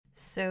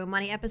So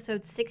Money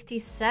episode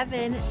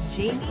 67,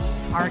 Jaime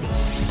Tardy.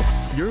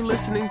 You're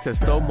listening to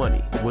So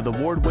Money with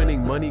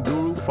award-winning money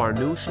guru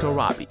Farnoosh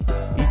Torabi.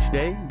 Each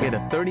day, get a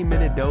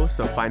 30-minute dose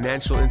of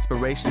financial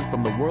inspiration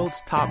from the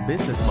world's top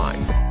business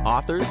minds,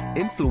 authors,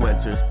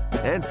 influencers,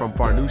 and from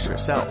Farnoosh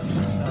herself.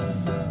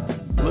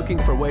 Looking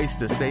for ways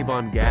to save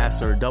on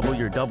gas or double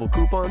your double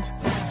coupons?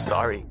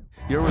 Sorry,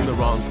 you're in the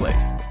wrong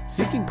place.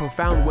 Seeking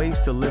profound ways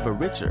to live a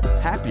richer,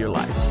 happier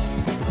life.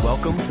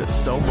 Welcome to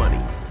So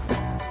Money.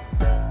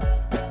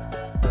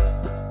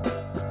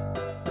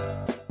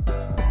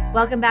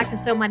 Welcome back to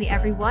So Money,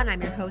 everyone.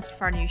 I'm your host,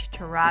 Farnoosh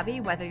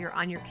Torabi. Whether you're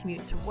on your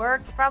commute to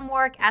work, from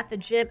work, at the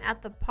gym,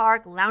 at the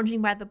park,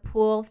 lounging by the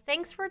pool,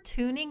 thanks for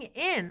tuning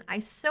in. I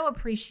so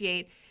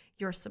appreciate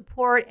your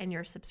support and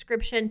your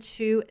subscription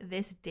to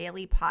this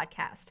daily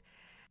podcast.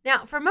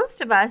 Now, for most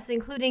of us,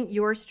 including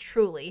yours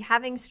truly,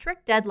 having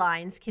strict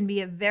deadlines can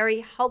be a very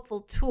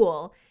helpful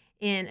tool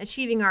in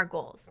achieving our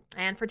goals.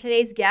 And for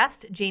today's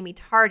guest, Jaime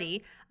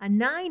Tardy, a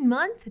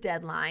 9-month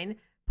deadline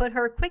put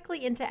her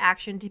quickly into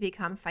action to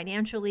become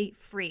financially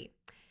free.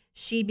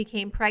 She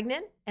became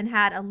pregnant and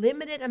had a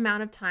limited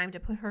amount of time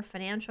to put her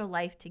financial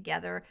life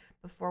together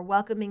before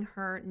welcoming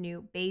her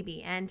new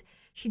baby. And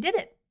she did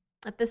it.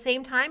 At the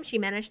same time, she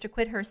managed to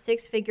quit her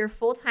 6-figure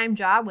full-time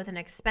job with an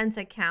expense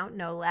account,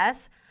 no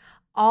less,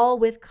 all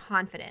with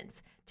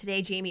confidence.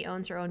 Today, Jaime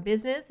owns her own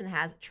business and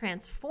has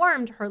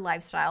transformed her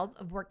lifestyle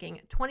of working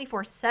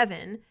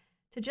 24/7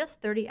 to just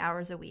 30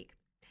 hours a week.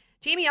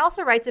 Jaime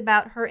also writes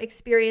about her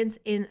experience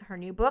in her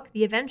new book,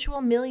 The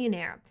Eventual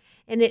Millionaire.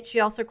 In it, she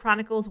also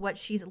chronicles what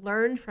she's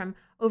learned from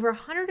over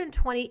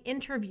 120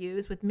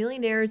 interviews with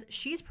millionaires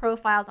she's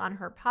profiled on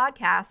her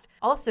podcast,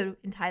 also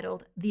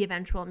entitled The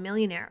Eventual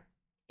Millionaire.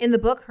 In the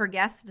book, her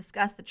guests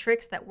discuss the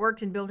tricks that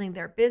worked in building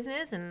their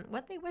business and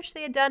what they wish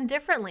they had done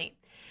differently.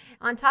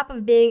 On top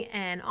of being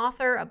an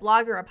author, a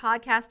blogger, a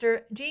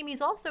podcaster,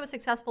 Jaime's also a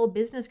successful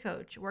business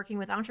coach, working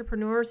with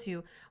entrepreneurs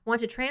who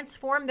want to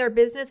transform their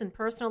business and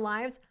personal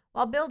lives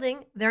while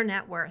building their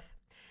net worth.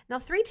 Now,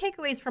 3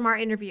 takeaways from our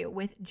interview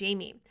with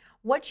Jaime: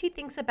 what she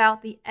thinks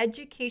about the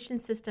education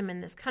system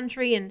in this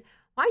country and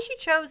why she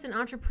chose an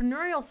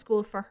entrepreneurial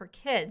school for her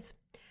kids,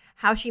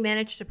 how she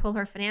managed to pull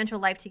her financial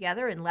life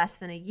together in less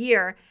than a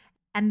year,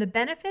 and the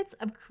benefits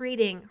of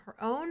creating her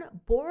own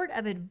board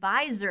of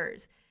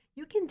advisors.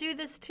 You can do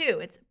this too.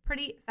 It's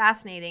pretty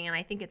fascinating, and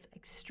I think it's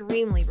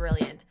extremely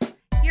brilliant.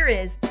 Here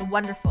is the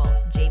wonderful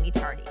Jaime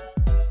Tardy.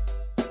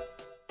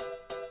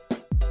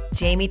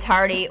 Jaime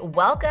Tardy,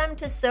 welcome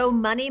to So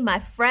Money, my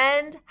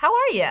friend. How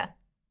are you?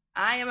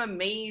 I am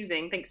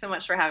amazing. Thanks so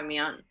much for having me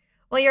on.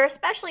 Well, you're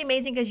especially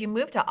amazing because you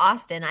moved to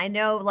Austin. I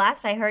know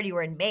last I heard you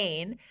were in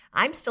Maine.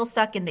 I'm still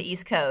stuck in the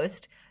East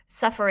Coast,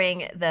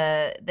 suffering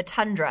the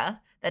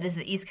tundra that is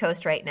the East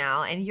Coast right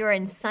now. And you're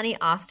in sunny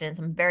Austin,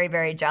 so I'm very,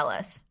 very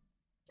jealous.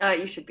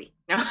 You should be.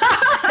 No.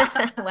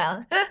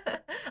 Well,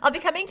 I'll be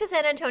coming to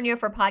San Antonio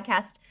for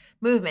Podcast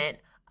Movement.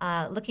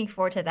 Looking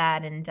forward to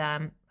that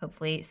and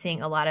hopefully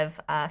seeing a lot of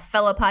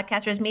fellow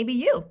podcasters, maybe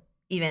you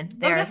even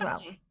there as well.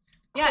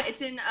 Yeah,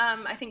 it's in,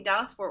 I think,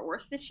 Dallas-Fort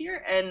Worth this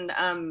year. And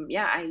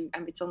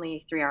it's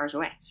only 3 hours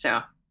away.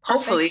 So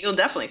hopefully you'll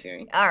definitely see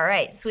me. All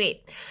right,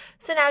 sweet.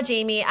 So now,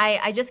 Jaime,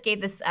 I just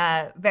gave this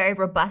very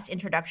robust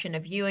introduction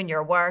of you and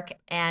your work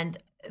and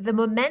the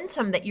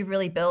momentum that you've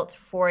really built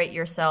for it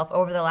yourself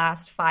over the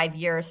last 5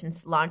 years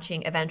since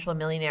launching Eventual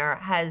Millionaire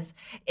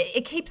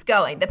it keeps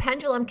going. The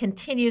pendulum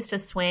continues to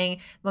swing.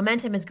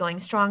 Momentum is going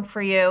strong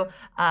for you.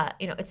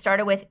 It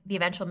started with The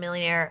Eventual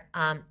Millionaire.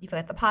 You've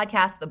got the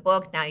podcast, the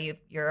book. Now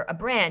you're a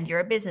brand, you're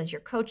a business, you're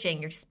coaching,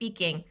 you're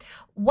speaking.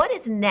 What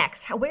is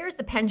next? Where is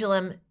the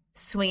pendulum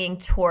swinging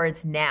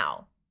towards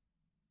now?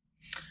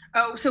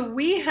 Oh, so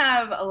we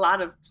have a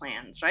lot of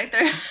plans, right?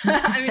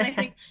 I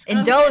think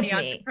indulge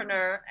me.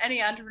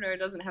 Any entrepreneur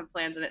doesn't have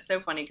plans, and it's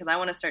so funny because I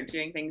want to start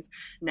doing things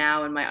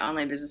now, and my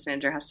online business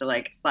manager has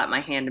to slap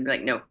my hand and be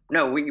like, no,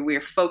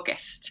 we're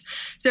focused.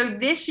 So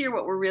this year,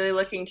 what we're really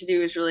looking to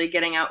do is really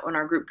getting out on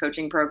our group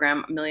coaching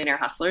program, Millionaire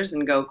Hustlers,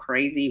 and go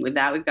crazy with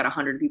that. We've got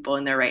 100 people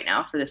in there right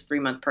now for this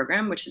 3-month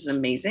program, which is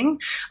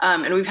amazing,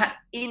 and we've had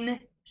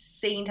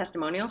insane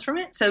testimonials from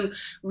it. So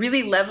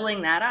really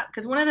leveling that up.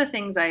 Because one of the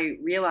things I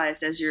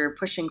realized as you're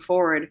pushing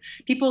forward,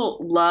 people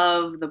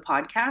love the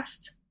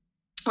podcast,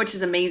 which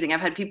is amazing. I've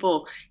had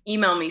people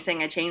email me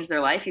saying I changed their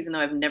life, even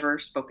though I've never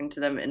spoken to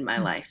them in my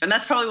life. And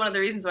that's probably one of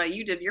the reasons why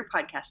you did your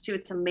podcast too.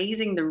 It's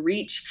amazing the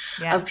reach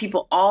of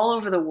people all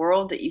over the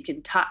world that you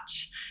can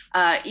touch,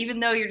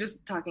 even though you're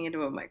just talking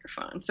into a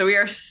microphone. So we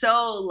are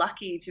so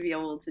lucky to be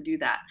able to do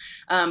that.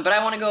 But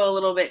I want to go a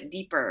little bit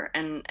deeper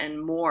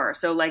and more.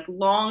 So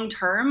long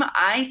term,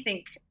 I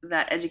think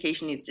that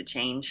education needs to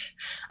change.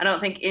 I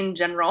don't think in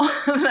general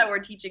that we're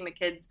teaching the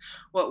kids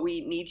what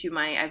we need to.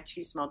 I have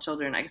 2 small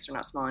children. I guess they're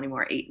not small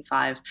anymore, 8 and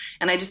 5.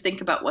 And I just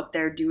think about what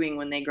they're doing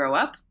when they grow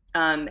up.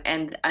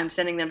 And I'm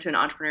sending them to an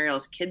entrepreneurial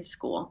kids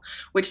school,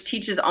 which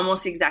teaches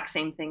almost the exact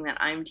same thing that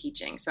I'm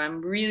teaching. So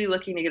I'm really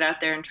looking to get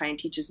out there and try and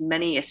teach as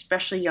many,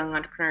 especially young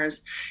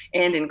entrepreneurs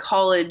and in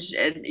college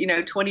and,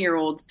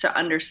 20-year-olds to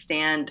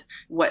understand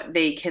what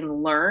they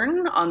can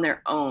learn on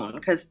their own.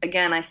 Because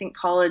again, I think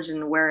college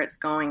and where it's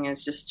going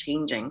is just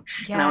changing.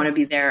 Yes. And I want to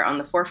be there on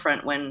the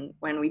forefront when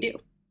we do.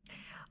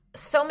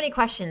 So many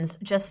questions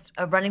just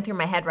running through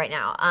my head right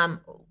now.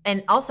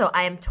 And also,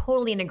 I am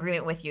totally in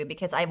agreement with you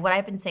because what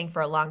I've been saying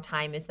for a long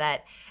time is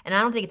that, and I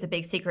don't think it's a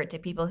big secret to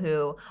people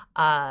who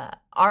are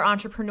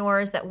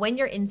entrepreneurs, that when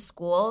you're in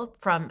school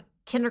from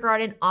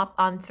kindergarten up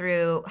on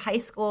through high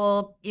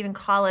school, even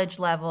college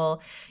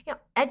level,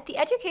 at the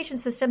education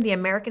system, the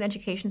American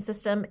education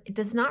system, it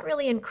does not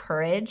really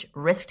encourage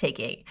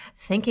risk-taking,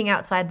 thinking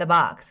outside the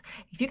box.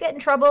 If you get in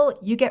trouble,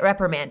 you get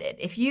reprimanded.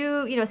 If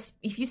you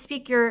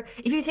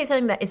say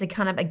something that is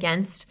kind of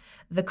against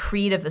the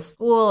creed of the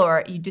school,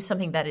 or you do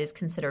something that is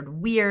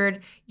considered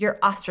weird, you're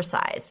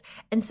ostracized.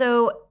 And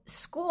so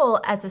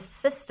school as a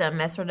system,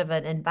 as sort of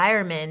an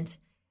environment,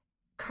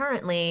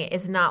 currently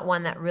is not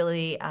one that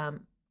really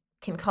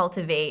can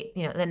cultivate,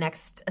 the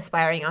next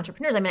aspiring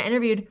entrepreneurs. I mean, I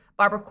interviewed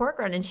Barbara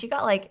Corcoran and she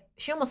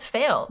almost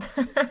failed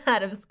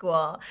out of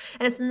school.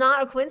 And it's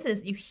not a coincidence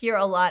that you hear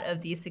a lot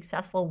of these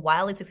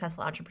wildly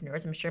successful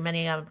entrepreneurs. I'm sure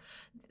many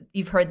of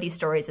you've heard these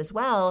stories as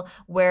well,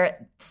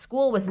 where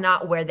school was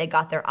not where they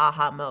got their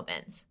aha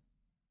moments.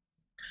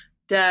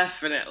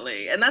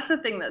 Definitely. And that's the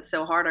thing that's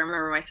so hard. I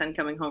remember my son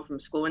coming home from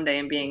school one day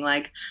and being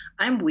like,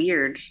 I'm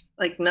weird.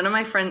 Like none of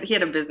my friends, he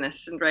had a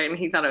business, right? And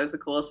he thought it was the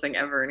coolest thing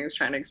ever. And he was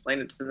trying to explain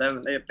it to them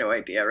and they had no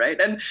idea, right?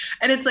 And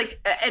it's like,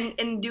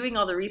 and doing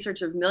all the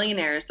research of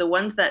millionaires, the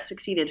ones that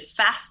succeeded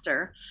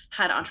faster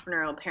had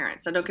entrepreneurial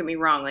parents. So don't get me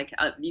wrong, like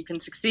you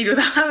can succeed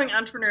without having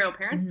entrepreneurial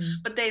parents,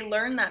 but they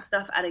learn that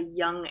stuff at a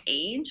young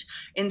age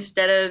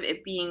instead of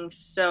it being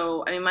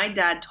so, I mean, my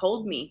dad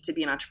told me to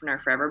be an entrepreneur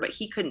forever, but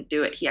he couldn't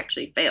do it. He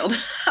actually failed.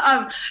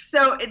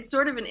 So it's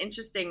sort of an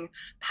interesting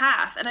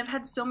path. And I've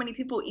had so many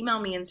people email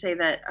me and say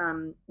that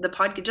the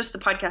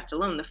podcast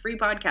alone, the free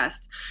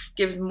podcast,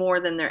 gives more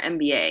than their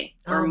MBA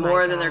or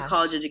more than their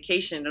college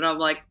education. And I'm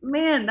like,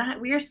 man,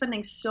 we are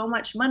spending so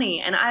much money.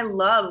 And I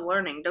love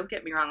learning. Don't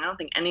get me wrong. I don't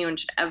think anyone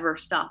should ever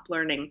stop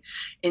learning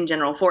in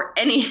general for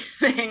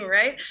anything,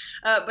 right?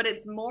 But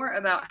it's more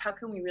about how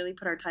can we really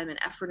put our time and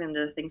effort into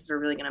the things that are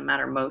really going to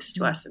matter most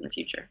to us in the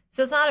future.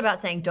 So it's not about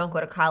saying don't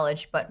go to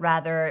college, but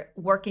rather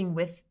working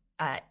with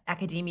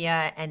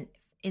academia and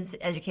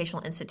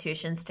educational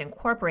institutions to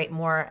incorporate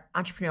more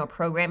entrepreneurial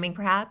programming,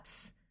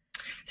 perhaps?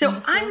 So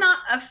I'm not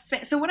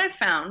so what I've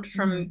found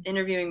from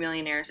interviewing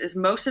millionaires is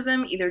most of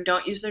them either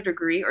don't use their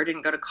degree or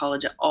didn't go to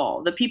college at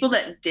all. The people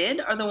that did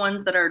are the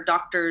ones that are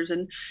doctors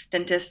and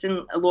dentists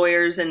and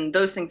lawyers and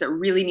those things that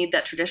really need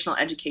that traditional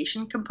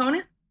education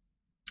component.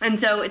 And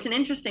so it's an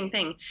interesting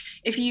thing.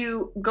 If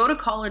you go to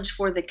college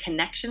for the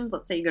connections,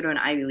 let's say you go to an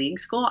Ivy League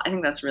school, I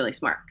think that's really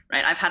smart,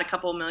 right? I've had a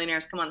couple of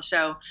millionaires come on the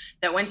show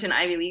that went to an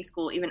Ivy League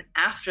school even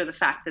after the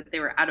fact that they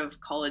were out of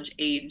college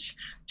age,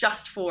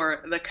 just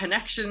for the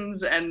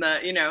connections and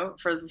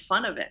for the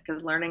fun of it,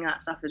 because learning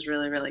that stuff is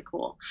really, really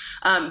cool.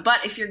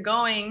 But if you're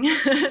going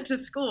to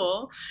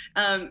school,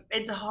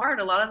 it's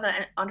hard. A lot of the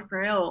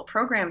entrepreneurial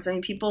programs, I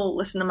mean, people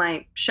listen to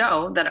my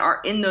show that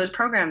are in those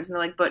programs and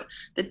they're like, but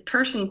the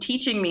person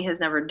teaching me has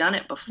never done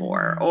it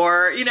before,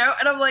 or and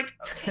I'm like,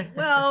 okay,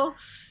 well,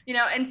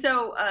 and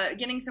so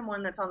getting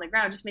someone that's on the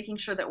ground, just making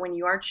sure that when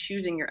you are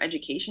choosing your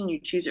education, you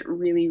choose it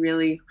really,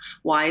 really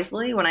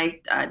wisely. When I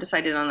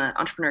decided on the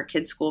Entrepreneur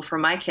Kids School for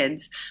my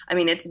kids, I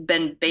mean, it's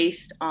been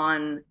based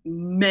on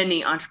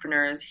many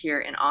entrepreneurs here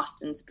in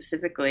Austin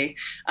specifically,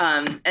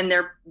 and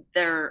their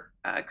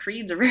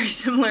creeds are very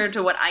similar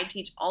to what I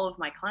teach all of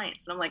my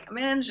clients. And I'm like,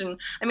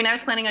 I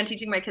was planning on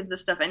teaching my kids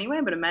this stuff anyway,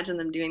 but imagine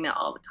them doing that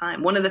all the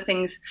time. One of the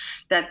things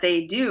that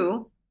they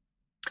do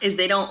is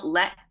they don't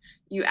let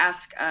you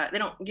ask, they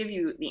don't give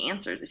you the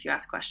answers if you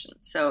ask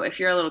questions. So if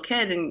you're a little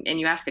kid and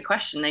you ask a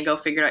question, they go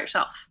figure it out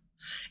yourself.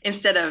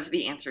 Instead of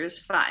the answer is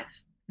 5.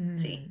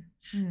 See,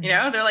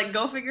 they're like,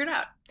 go figure it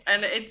out.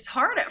 And it's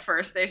hard at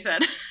first, they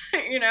said,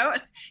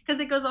 because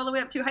it goes all the way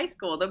up to high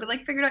school. They'll be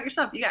like, figure it out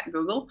yourself. You got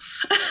Google.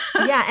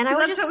 Yeah, and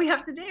that's what we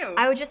have to do.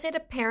 I would just say to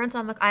parents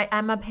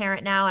I'm a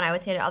parent now, and I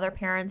would say to other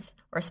parents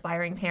or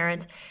aspiring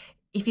parents,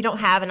 if you don't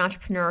have an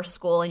entrepreneur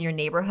school in your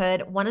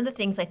neighborhood, one of the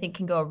things I think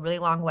can go a really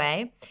long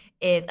way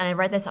is, and I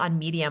read this on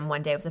Medium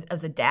one day, it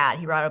was a dad.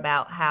 He wrote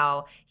about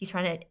how he's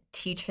trying to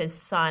teach his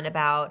son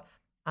about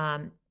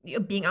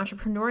being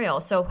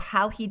entrepreneurial. So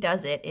how he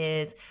does it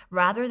is,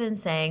 rather than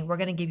saying, we're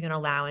going to give you an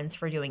allowance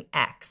for doing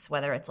X,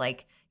 whether it's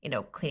like,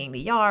 cleaning the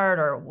yard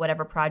or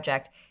whatever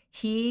project,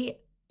 he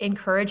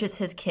encourages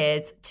his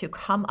kids to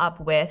come up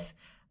with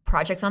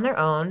projects on their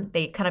own.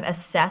 They kind of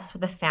assess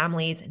what the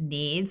family's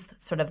needs,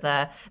 sort of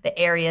the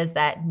areas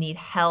that need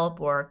help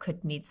or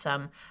could need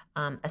some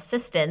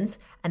assistance,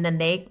 and then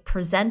they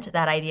present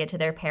that idea to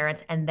their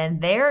parents, and then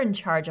they're in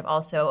charge of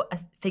also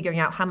figuring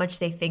out how much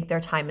they think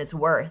their time is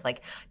worth.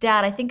 Like,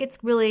 Dad, I think it's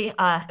really,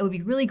 it would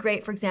be really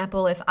great, for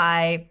example, if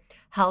I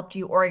helped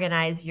you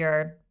organize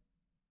your,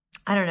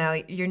 I don't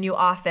know, your new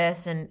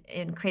office and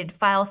created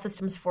file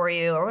systems for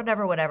you or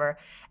whatever.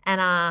 And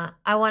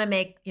I want to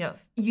make,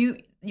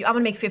 I'm going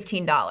to make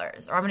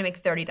 $15 or I'm going to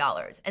make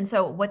 $30. And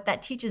so what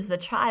that teaches the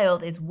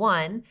child is,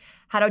 one,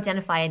 how to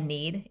identify a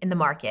need in the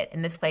market,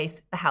 in this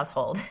case, the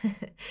household.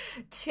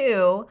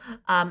 Two,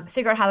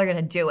 figure out how they're going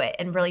to do it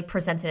and really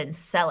present it and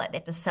sell it. They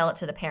have to sell it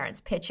to the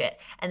parents, pitch it.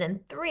 And then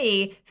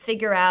three,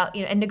 figure out,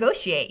 and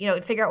negotiate,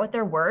 figure out what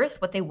they're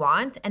worth, what they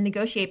want, and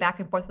negotiate back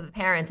and forth with the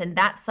parents. And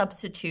that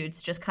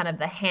substitutes just kind of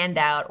the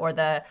handout or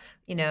the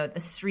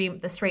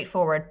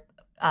straightforward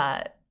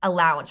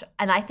allowance.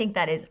 And I think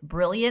that is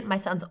brilliant. My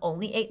son's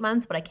only 8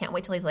 months, but I can't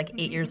wait till he's like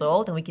 8 years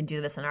old and we can do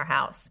this in our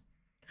house.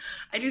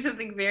 I do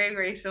something very,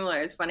 very similar.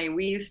 It's funny.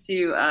 We used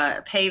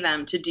to pay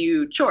them to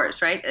do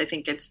chores, right? I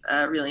think it's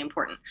really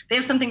important. They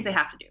have some things they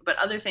have to do, but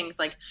other things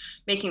like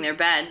making their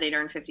bed, they'd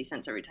earn 50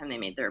 cents every time they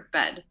made their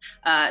bed.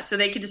 So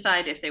they could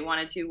decide if they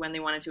wanted to, when they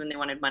wanted to, and they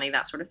wanted money,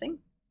 that sort of thing.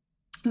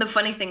 The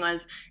funny thing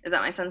is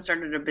that my son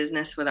started a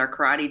business with our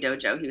karate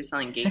dojo. He was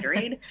selling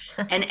Gatorade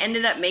and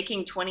ended up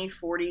making $20,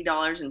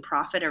 $40 in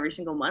profit every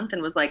single month,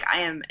 and was like, I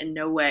am in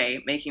no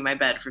way making my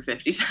bed for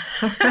 50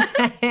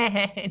 cents.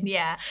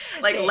 Yeah.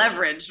 Like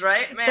leverage,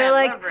 right? Man, they're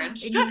like,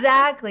 leverage.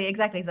 Exactly.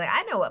 He's like,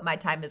 I know what my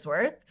time is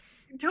worth.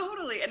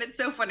 Totally. And it's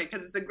so funny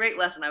because it's a great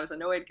lesson. I was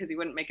annoyed because he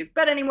wouldn't make his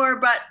bed anymore,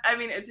 but I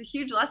mean, it was a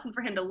huge lesson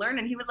for him to learn.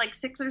 And he was like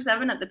 6 or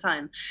 7 at the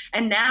time.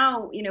 And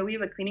now, we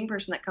have a cleaning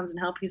person that comes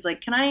and help. He's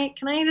like, can I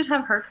just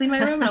have her clean my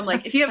room? And I'm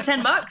like, if you have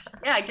 $10,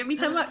 yeah, give me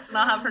 $10 and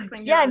I'll have her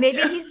clean your room. Yeah,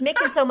 maybe he's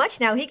making so much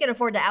now he can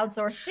afford to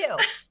outsource too.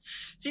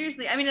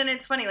 Seriously. I mean, and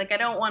it's funny, like I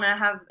don't want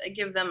to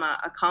give them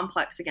a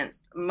complex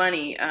against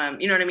money.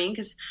 You know what I mean?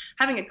 Because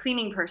having a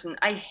cleaning person,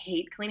 I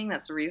hate cleaning.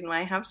 That's the reason why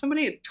I have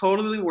somebody. It's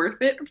totally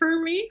worth it for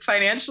me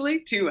financially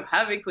to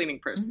have a cleaning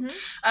person.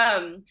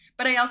 Mm-hmm.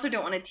 But I also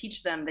don't want to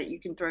teach them that you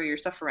can throw your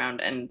stuff around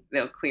and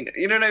they'll clean it.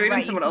 You know what I mean?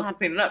 Right, someone else will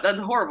clean it up. That's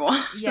horrible.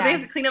 Yes. So they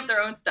have to clean up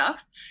their own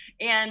stuff.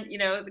 And,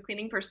 the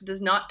cleaning person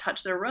does not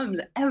touch their rooms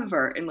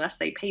ever unless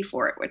they pay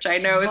for it, which I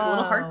know is a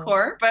little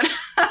hardcore, but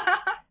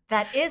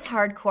that is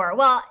hardcore.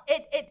 Well,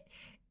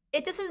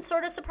 it doesn't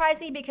sort of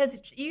surprise me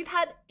because you've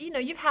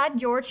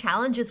had your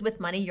challenges with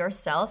money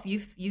yourself.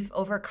 You've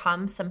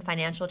overcome some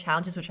financial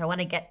challenges, which I want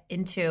to get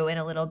into in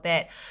a little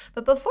bit.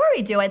 But before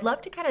we do, I'd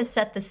love to kind of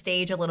set the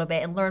stage a little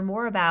bit and learn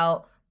more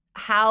about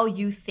how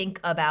you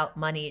think about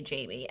money,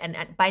 Jamie. And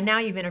by now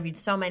you've interviewed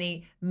so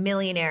many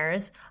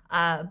millionaires.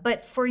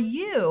 But for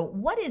you,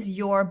 what is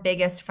your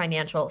biggest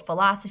financial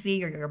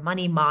philosophy or your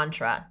money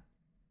mantra?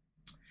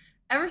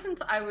 Ever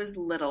since I was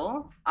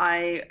little,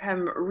 I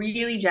am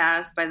really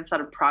jazzed by the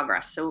thought of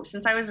progress. So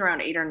since I was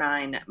around 8 or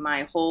 9,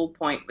 my whole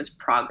point was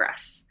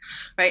progress,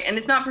 right? And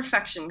it's not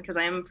perfection because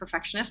I am a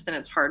perfectionist and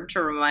it's hard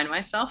to remind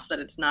myself that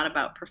it's not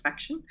about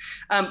perfection.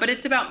 But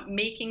it's about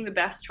making the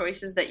best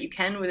choices that you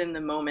can within the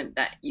moment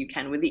that you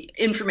can with the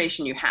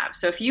information you have.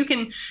 So if you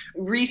can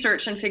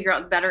research and figure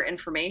out better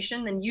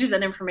information, then use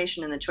that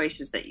information in the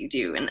choices that you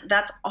do. And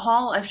that's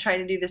all I've tried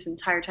to do this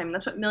entire time. And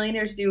that's what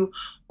millionaires do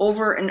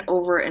over and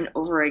over and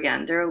over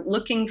again. They're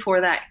looking for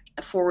that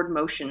forward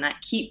motion, that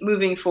keep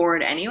moving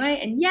forward anyway.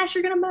 And yes,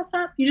 you're going to mess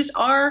up. You just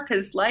are,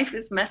 because life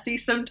is messy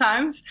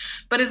sometimes.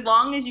 But as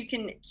long as you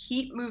can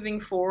keep moving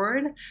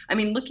forward, I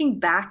mean,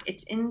 looking back,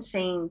 it's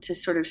insane to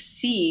sort of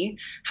see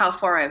how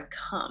far I've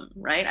come,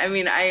 right? I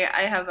mean, I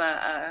have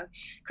a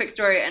quick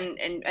story,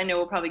 and I know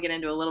we'll probably get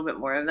into a little bit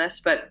more of this,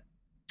 but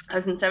I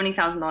was in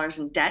 $70,000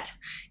 in debt,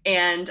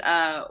 and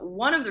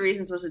one of the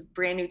reasons was a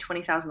brand new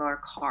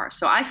 $20,000 car.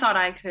 So I thought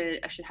I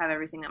should have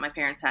everything that my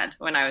parents had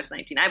when I was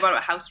 19. I bought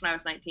a house when I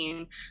was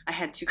 19. I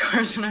had 2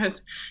 cars when I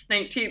was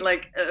 19.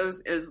 Like it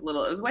was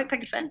a white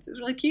picket fence. It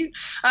was really cute.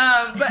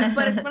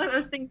 But it's one of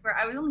those things where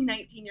I was only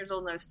 19 years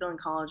old and I was still in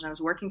college and I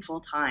was working full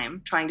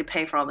time trying to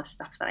pay for all the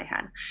stuff that I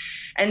had.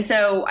 And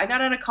so I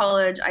got out of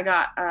college. I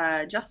got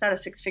just out a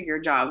 6-figure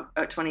job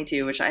at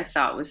 22, which I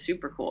thought was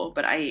super cool.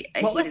 But I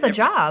what was the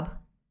job?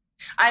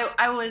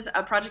 I was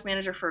a project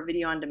manager for a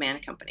video on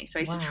demand company. So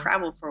I used to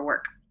travel for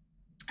work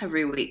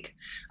every week,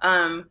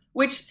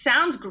 which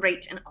sounds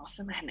great and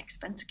awesome. I had an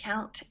expense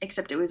account,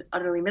 except it was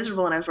utterly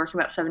miserable. And I was working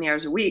about 70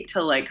 hours a week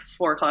till like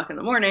 4 o'clock in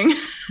the morning.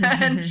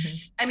 And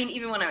I mean,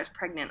 even when I was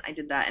pregnant, I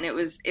did that. And it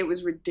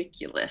was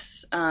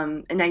ridiculous.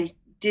 And I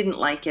didn't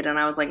like it. And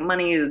I was like,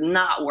 money is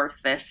not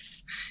worth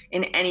this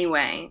in any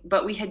way.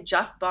 But we had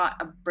just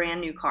bought a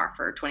brand new car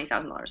for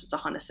 $20,000. It's a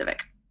Honda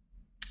Civic.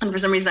 And for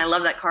some reason, I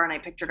love that car, and I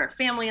pictured our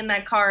family in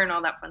that car and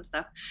all that fun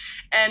stuff.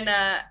 And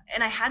I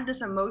had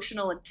this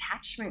emotional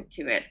attachment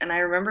to it. And I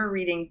remember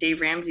reading Dave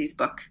Ramsey's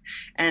book,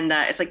 and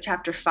it's like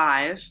chapter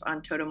 5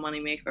 on Total Money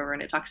Makeover,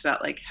 and it talks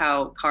about like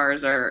how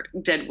cars are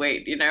dead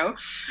weight,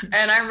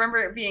 And I remember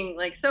it being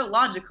like so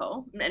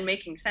logical and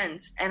making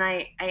sense. And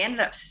I ended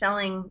up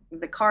selling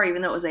the car,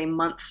 even though it was a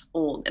month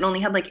old. It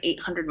only had like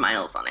 800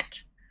 miles on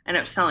it. I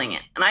ended up selling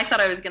it, and I thought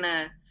I was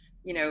gonna,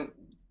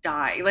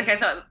 die. Like I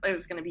thought it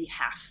was going to be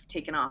half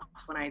taken off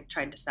when I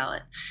tried to sell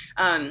it.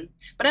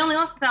 But I only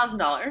lost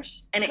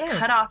 $1,000, and it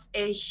cut off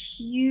a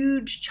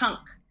huge chunk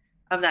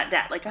of that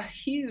debt, like a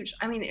huge,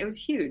 I mean, it was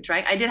huge,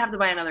 right? I did have to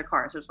buy another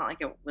car. So it's not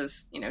like it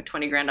was,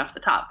 20 grand off the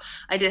top.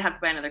 I did have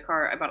to buy another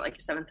car. I bought like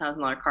a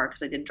 $7,000 car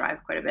because I did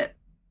drive quite a bit.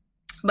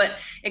 But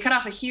it cut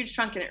off a huge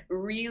chunk, and it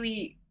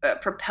really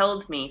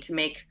propelled me to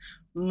make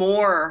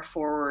more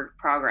forward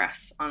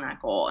progress on that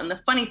goal. And the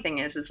funny thing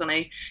is when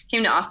I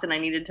came to Austin, I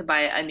needed to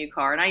buy a new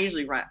car. And I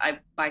usually I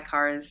buy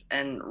cars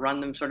and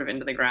run them sort of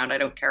into the ground. I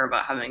don't care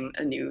about having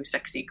a new,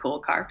 sexy, cool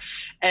car.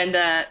 And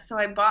so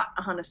I bought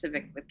a Honda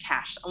Civic with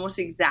cash, almost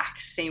the exact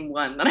same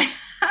one that I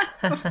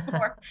had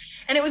before.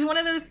 And it was one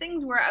of those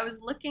things where I was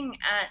looking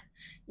at,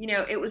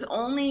 it was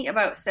only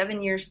about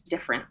 7 years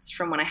difference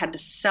from when I had to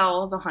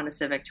sell the Honda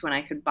Civic to when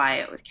I could buy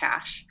it with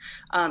cash,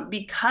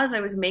 because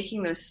I was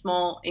making those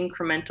small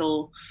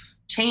incremental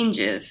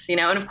changes, and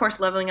of course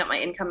leveling up my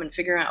income and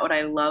figuring out what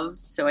I loved,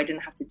 so I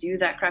didn't have to do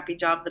that crappy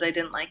job that I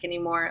didn't like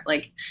anymore.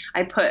 Like,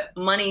 I put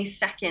money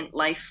second,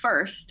 life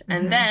first,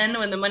 and then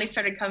when the money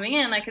started coming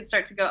in, I could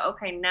start to go,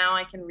 okay, now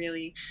I can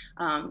really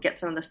get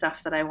some of the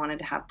stuff that I wanted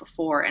to have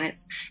before. And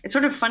it's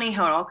sort of funny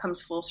how it all comes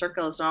full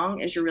circle as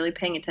long as you're really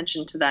paying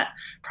attention to that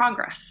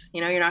progress.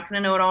 You're not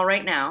going to know it all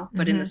right now,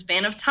 but in the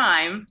span of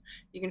time,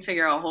 you can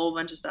figure a whole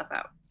bunch of stuff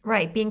out.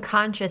 Right. Being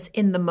conscious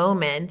in the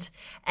moment.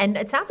 And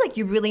it sounds like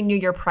you really knew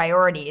your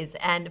priorities.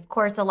 And of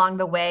course, along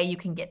the way, you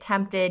can get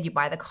tempted, you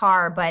buy the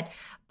car.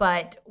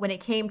 But when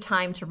it came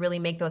time to really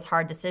make those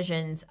hard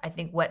decisions, I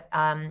think what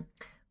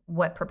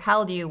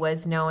propelled you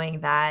was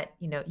knowing that,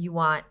 you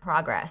want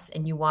progress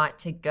and you want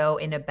to go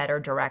in a better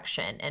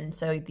direction. And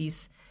so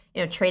these,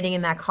 trading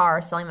in that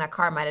car, selling that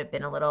car might have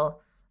been a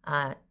little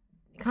kind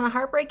of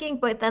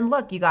heartbreaking. But then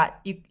look, you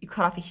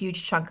cut off a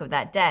huge chunk of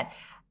that debt,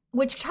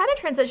 which kind of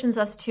transitions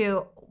us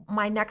to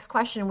my next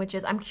question, which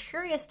is, I'm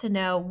curious to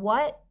know,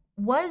 what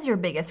was your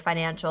biggest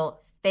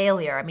financial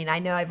failure? I mean, I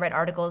know I've read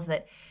articles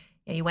that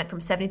you went from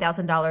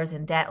 $70,000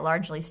 in debt,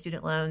 largely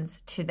student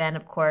loans, to then,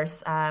 of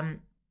course,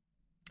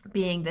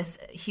 being this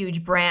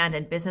huge brand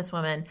and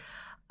businesswoman.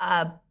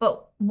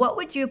 But what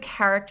would you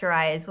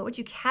categorize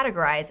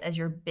as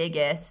your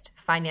biggest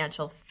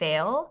financial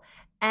fail?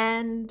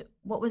 And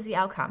what was the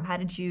outcome? How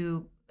did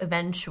you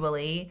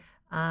eventually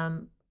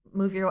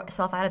move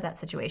yourself out of that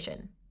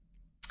situation?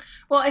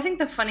 Well, I think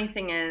the funny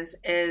thing is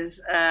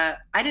I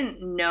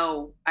didn't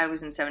know I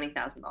was in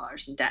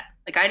 $70,000 in debt.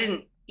 Like, I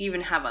didn't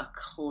even have a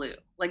clue.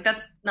 Like,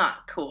 that's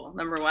not cool,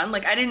 number one.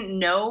 Like, I didn't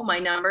know my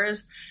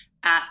numbers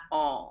at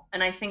all.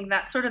 And I think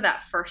that's sort of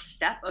that first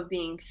step of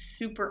being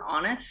super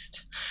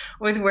honest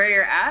with where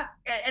you're at.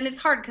 And it's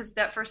hard because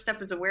that first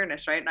step is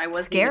awareness, right? And I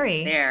wasn't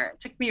even there. It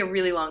took me a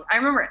really long, I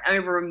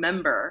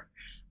remember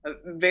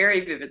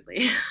very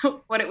vividly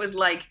what it was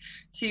like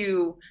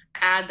to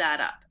add that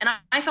up. And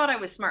I thought I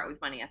was smart with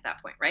money at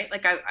that point, right?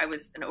 Like, I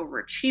was an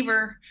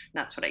overachiever.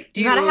 That's what I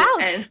do. You got a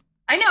house. And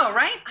I know,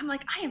 right? I'm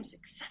like, I am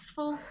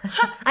successful.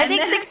 I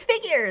make 6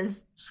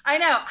 figures. I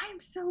know. I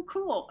am so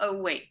cool. Oh,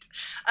 wait.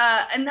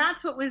 And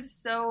that's what was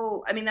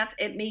so,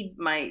 it made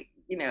my,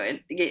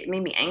 it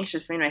made me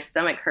anxious, made my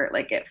stomach hurt,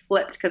 like it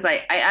flipped, because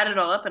I added it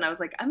all up and I was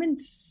like, I'm in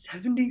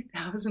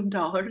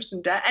 $70,000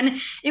 in debt. And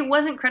it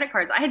wasn't credit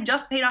cards. I had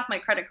just paid off my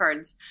credit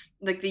cards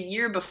like the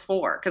year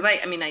before, because I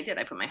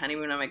put my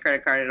honeymoon on my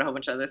credit card and a whole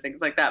bunch of other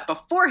things like that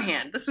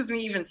beforehand. This was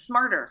me even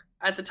smarter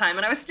at the time,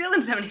 and I was still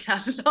in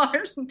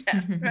 $70,000 in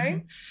debt,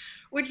 right?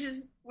 Which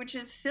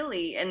is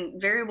silly.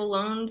 And variable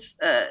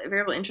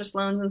interest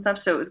loans and stuff.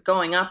 So it was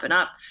going up and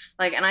up.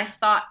 And I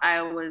thought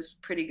I was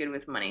pretty good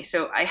with money.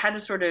 So I had to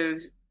sort of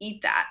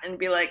eat that and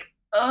be like,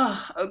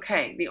 oh,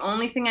 okay, the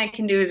only thing I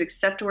can do is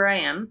accept where I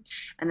am,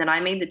 and that I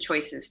made the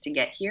choices to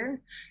get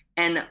here.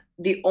 And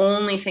the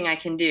only thing I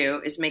can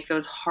do is make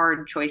those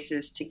hard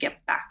choices to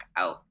get back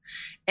out.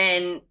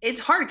 And it's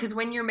hard because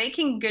when you're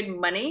making good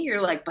money,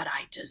 you're like, but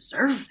I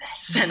deserve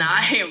this and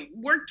I am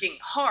working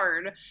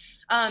hard.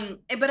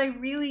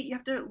 But you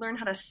have to learn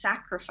how to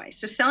sacrifice.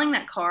 So selling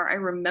that car, I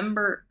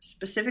remember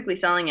specifically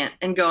selling it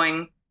and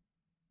going,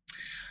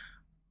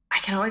 I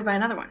can always buy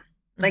another one.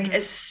 Like,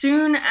 as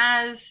soon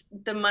as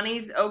the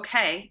money's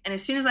okay, and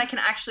as soon as I can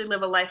actually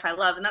live a life I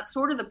love, and that's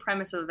sort of the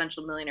premise of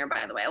Eventual Millionaire,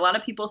 by the way. A lot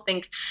of people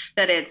think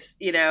that it's,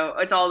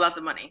 it's all about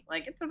the money.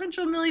 Like, it's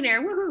Eventual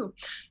Millionaire, woohoo.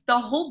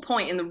 The whole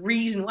point and the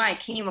reason why I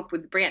came up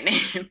with the brand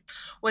name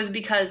was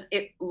because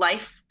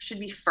life should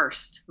be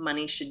first,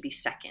 money should be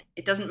second.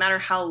 It doesn't matter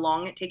how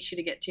long it takes you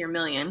to get to your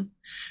million,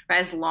 right,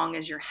 as long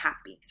as you're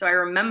happy. So I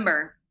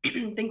remember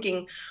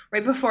thinking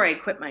right before I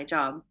quit my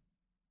job,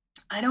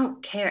 I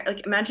don't care.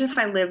 Like, imagine if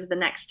I lived the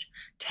next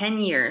 10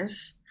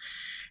 years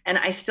and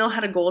I still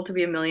had a goal to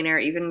be a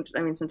millionaire,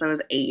 since I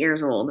was 8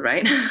 years old,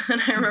 right?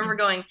 And I remember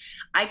going,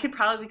 I could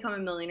probably become a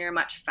millionaire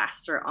much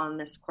faster on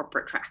this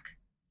corporate track,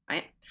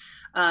 right?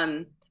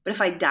 But if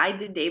I died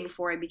the day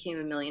before I became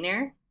a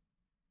millionaire,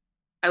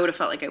 I would have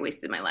felt like I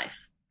wasted my life.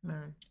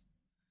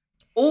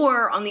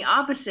 Or on the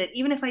opposite,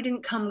 even if I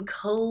didn't come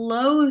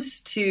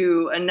close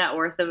to a net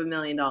worth of $1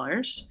 million,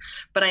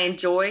 but I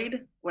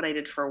enjoyed what I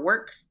did for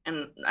work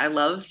and I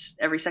loved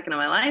every second of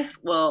my life,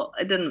 well,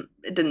 it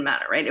didn't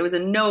matter, right? It was a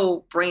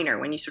no-brainer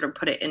when you sort of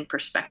put it in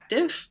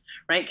perspective,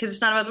 right? Because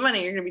it's not about the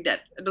money, you're going to be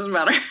dead. It doesn't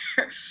matter.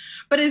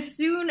 But as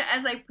soon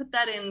as I put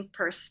that in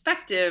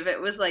perspective, it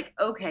was like,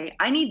 okay,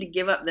 I need to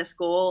give up this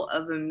goal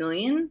of $1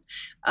 million.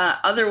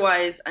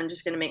 Otherwise, I'm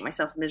just going to make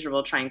myself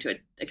miserable trying to,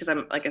 because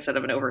I'm, like I said,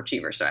 I'm an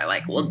overachiever. So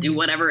I will do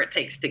whatever it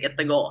takes to get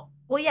the goal.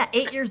 Well, yeah,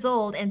 8 years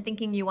old and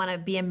thinking you want to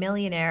be a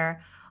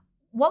millionaire.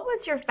 What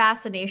was your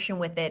fascination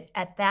with it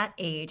at that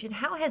age? And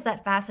how has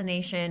that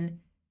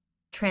fascination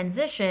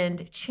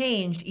transitioned,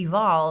 changed,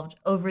 evolved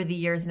over the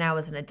years now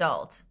as an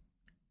adult?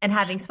 And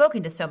having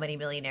spoken to so many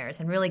millionaires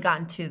and really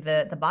gotten to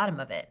the bottom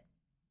of it.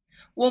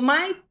 Well,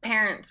 my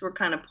parents were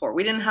kind of poor.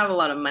 We didn't have a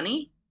lot of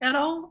money at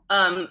all.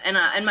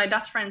 And my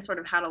best friend sort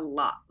of had a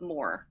lot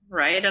more,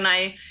 right? And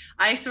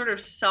I sort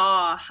of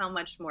saw how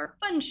much more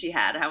fun she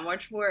had, how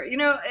much more,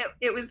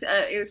 it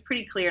was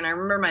pretty clear. And I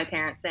remember my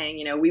parents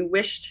saying, we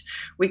wished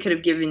we could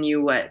have given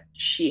you what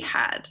she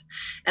had.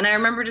 And I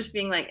remember just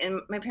being like, and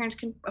my parents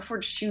couldn't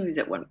afford shoes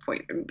at one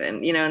point,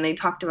 and they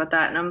talked about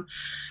that. And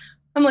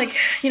I'm like,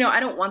 I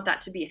don't want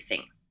that to be a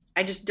thing.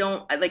 I just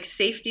don't like,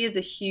 safety is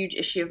a huge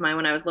issue of mine.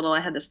 When I was little,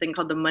 I had this thing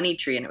called the money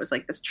tree, and it was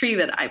like this tree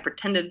that I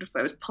pretended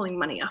I was pulling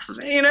money off of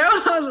it.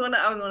 I was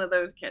one of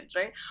those kids,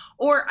 right?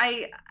 Or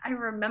I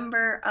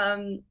remember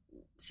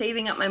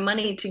saving up my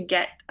money to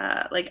get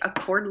like a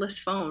cordless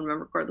phone.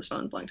 Remember cordless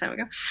phones a long time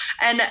ago?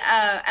 And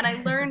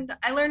I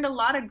learned a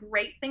lot of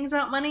great things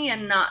about money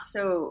and not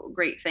so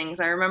great things.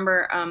 I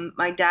remember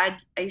my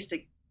dad. I used to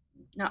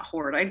not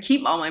hoard. I'd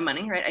keep all my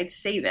money, right? I'd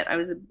save it. I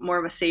was more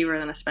of a saver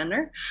than a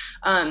spender.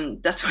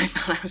 That's why I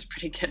thought I was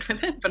pretty good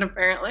with it, but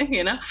apparently,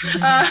 and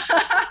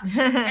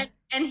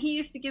he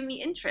used to give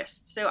me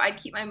interest. So I'd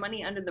keep my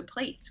money under the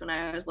plates when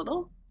I was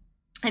little.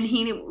 And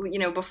he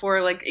knew,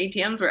 before like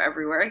ATMs were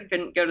everywhere, he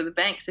couldn't go to the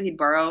bank. So he'd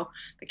borrow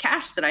the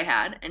cash that I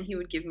had and he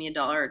would give me $1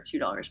 or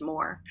 $2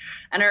 more.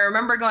 And I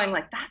remember going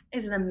like, that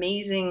is an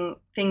amazing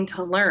thing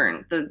to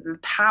learn, the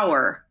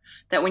power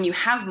that when you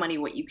have money,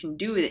 what you can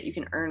do with it, you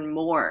can earn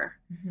more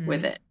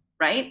with it,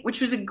 right?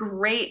 Which was a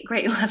great,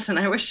 great lesson.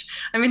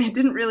 It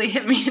didn't really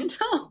hit me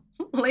until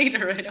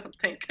later, I don't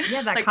think.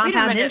 Yeah, that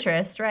compound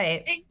interest,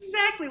 right?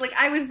 Exactly. Like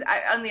I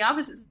on the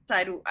opposite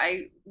side,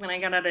 when I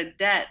got out of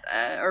debt,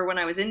 or when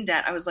I was in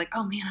debt, I was like,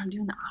 oh man, I'm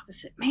doing the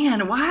opposite.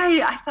 Man,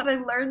 why? I thought I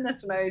learned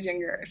this when I was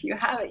younger. If you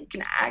have it, you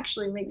can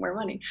actually make more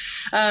money.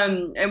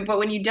 But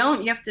when you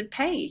don't, you have to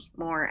pay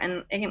more.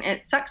 And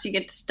it sucks. You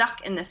get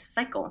stuck in this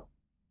cycle.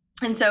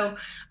 And so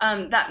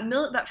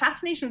that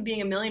fascination with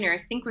being a millionaire, I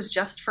think, was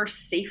just for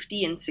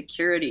safety and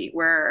security,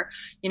 where,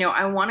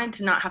 I wanted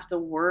to not have to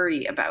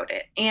worry about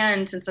it.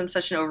 And since I'm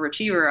such an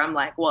overachiever, I'm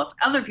like, well, if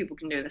other people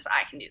can do this,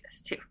 I can do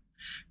this too,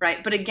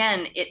 right? But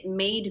again, it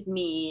made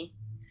me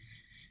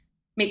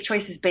make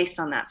choices based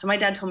on that. So my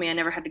dad told me I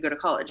never had to go to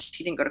college.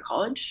 He didn't go to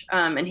college,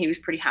 and he was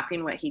pretty happy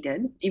in what he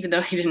did, even though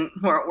he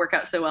didn't work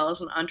out so well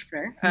as an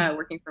entrepreneur,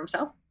 working for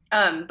himself.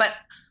 But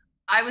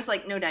I was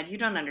like, no, Dad, you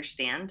don't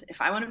understand.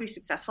 If I want to be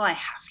successful, I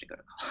have to go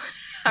to college.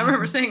 I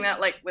remember saying that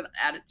like with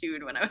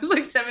attitude when I was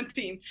like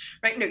 17,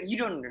 right? No, you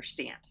don't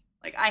understand.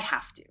 Like I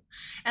have to.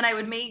 And I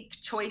would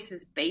make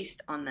choices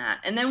based on that.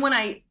 And then when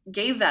I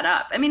gave that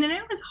up, and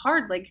it was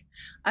hard. Like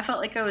I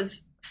felt like I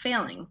was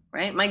failing,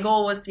 right? My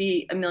goal was to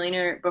be a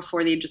millionaire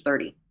before the age of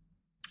 30.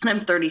 And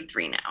I'm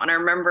 33 now. And I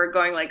remember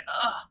going like,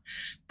 oh,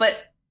 but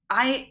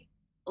I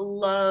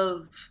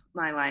love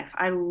my life.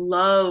 I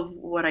love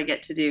what I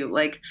get to do.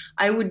 Like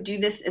I would do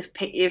this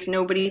if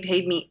nobody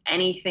paid me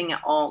anything at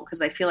all, because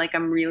I feel like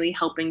I'm really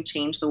helping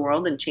change the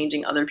world and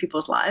changing other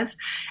people's lives.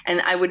 And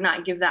I would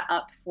not give that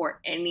up for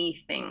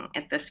anything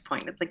at this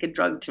point. It's like a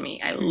drug to me.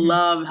 I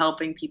love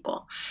helping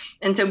people.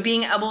 And so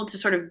being able to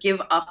sort of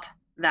give up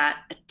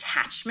that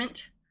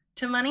attachment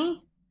to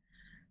money,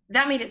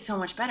 that made it so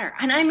much better.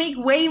 And I make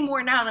way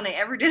more now than I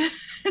ever did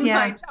in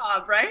my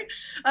job, right?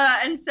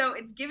 And so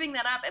it's giving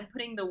that up and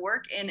putting the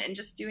work in and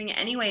just doing it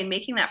anyway and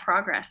making that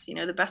progress,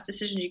 the best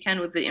decisions you can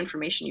with the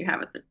information you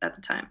have at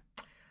the time.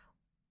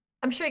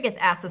 I'm sure you get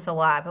asked this a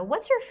lot, but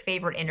what's your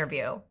favorite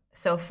interview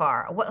so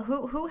far?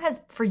 Who has,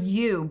 for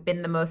you,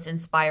 been the most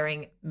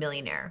inspiring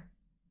millionaire?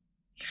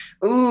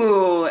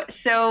 Ooh,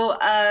 so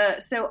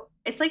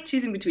it's like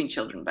choosing between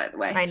children, by the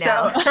way. I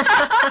know.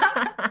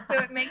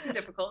 So it makes it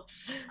difficult.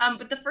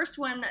 But the first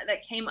one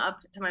that came up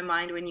to my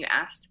mind when you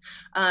asked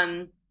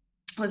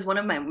was one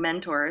of my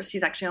mentors.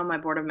 He's actually on my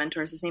board of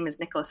mentors. His name is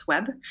Nicholas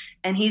Webb,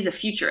 and he's a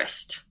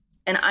futurist.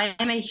 And I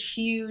am a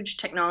huge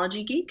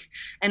technology geek,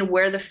 and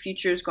where the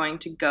future is going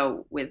to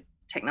go with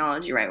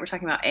technology, right? We're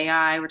talking about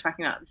AI, we're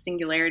talking about the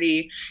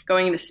singularity,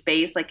 going into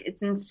space. Like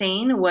it's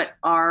insane what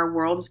our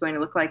world is going to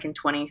look like in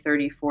 20,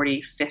 30,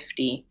 40,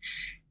 50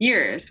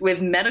 years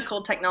with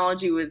medical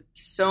technology, with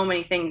so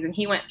many things. And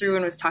he went through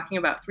and was talking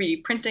about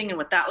 3D printing and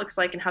what that looks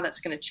like and how that's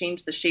going to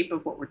change the shape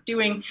of what we're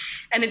doing.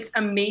 And it's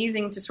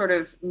amazing to sort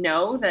of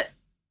know that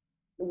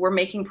we're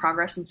making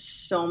progress in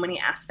so many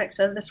aspects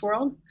of this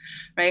world,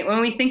 right?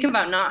 When we think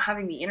about not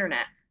having the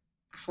internet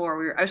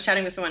before, I was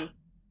chatting with someone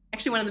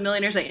actually one of the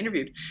millionaires I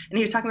interviewed, and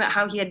he was talking about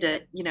how he had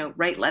to,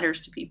 write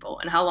letters to people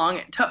and how long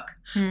it took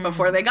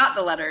before they got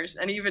the letters.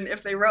 And even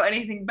if they wrote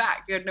anything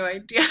back, you had no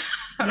idea.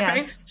 Right?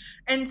 Yes.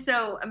 And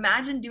so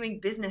imagine doing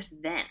business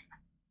then.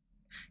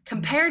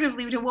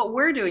 Comparatively to what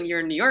we're doing.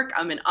 You're in New York,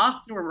 I'm in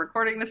Austin, we're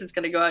recording this. It's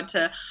going to go out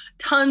to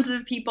tons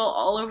of people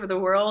all over the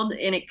world,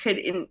 and it could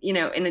in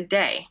a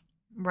day.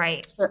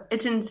 Right. So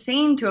it's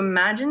insane to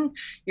imagine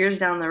years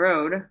down the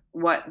road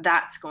what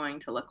that's going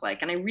to look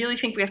like. And I really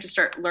think we have to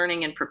start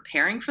learning and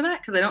preparing for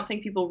that, because I don't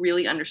think people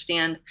really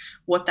understand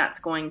what that's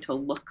going to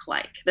look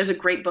like. There's a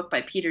great book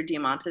by Peter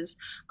Diamandis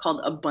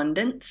called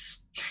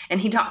Abundance, and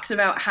he talks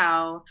about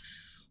how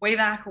way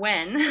back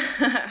when,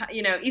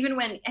 even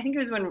when, I think it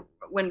was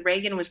when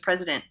Reagan was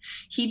president,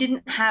 he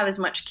didn't have as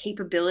much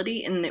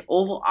capability in the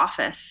Oval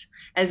Office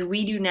as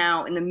we do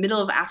now in the middle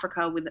of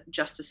Africa with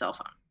just a cell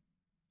phone.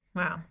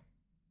 Wow.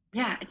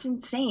 Yeah, it's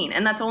insane.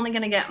 And that's only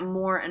going to get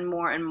more and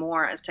more and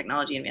more as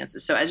technology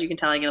advances. So as you can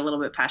tell, I get a little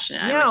bit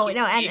passionate. No.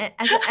 And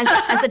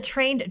as a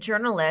trained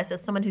journalist,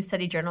 as someone who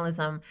studied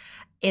journalism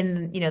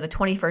in, the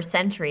 21st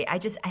century, I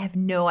have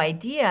no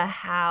idea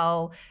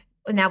how.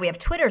 Now we have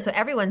Twitter, so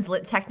everyone's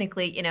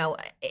technically,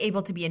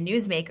 able to be a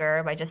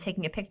newsmaker by just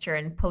taking a picture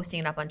and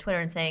posting it up on Twitter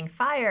and saying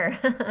fire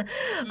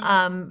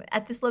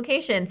at this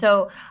location.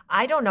 So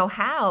I don't know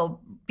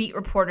how beat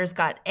reporters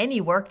got any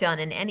work done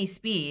in any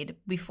speed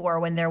before,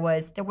 when there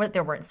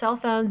weren't cell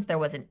phones, there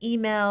wasn't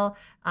email.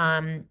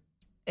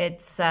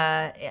 It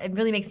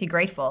really makes me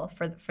grateful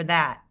for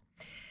that.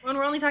 When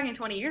we're only talking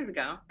 20 years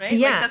ago, right?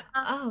 Yeah. That's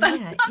not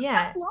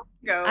that long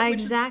ago.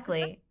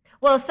 Exactly.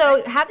 Well,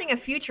 so having a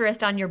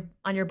futurist on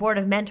your board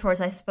of mentors,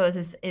 I suppose,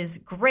 is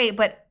great.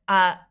 But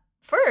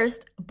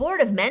first, board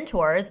of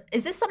mentors,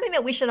 is this something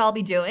that we should all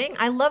be doing?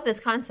 I love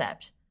this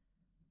concept.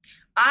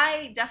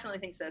 I definitely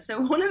think so. So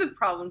one of the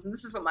problems, and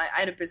this is what I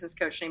had a business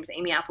coach named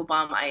Amy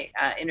Applebaum. I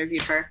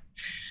interviewed her.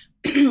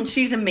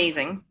 She's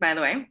amazing, by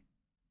the way.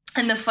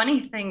 And the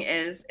funny thing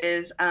is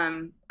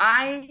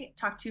I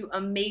talk to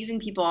amazing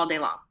people all day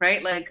long,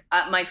 right? Like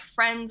my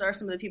friends are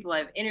some of the people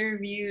I've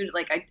interviewed.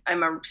 Like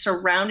I'm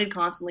surrounded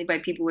constantly by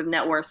people with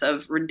net worths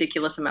of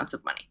ridiculous amounts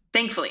of money,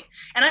 thankfully.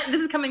 And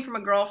this is coming from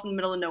a girl from the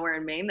middle of nowhere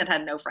in Maine that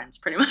had no friends,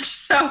 pretty much.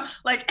 So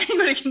like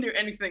anybody can do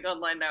anything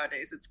online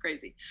nowadays. It's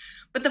crazy.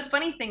 But the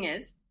funny thing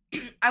is,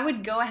 I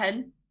would go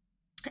ahead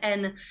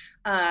and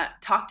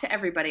talk to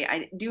everybody.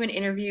 I do an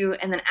interview,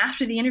 and then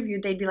after the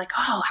interview, they'd be like,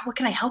 "Oh, what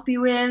can I help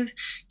you with?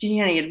 Do you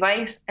need any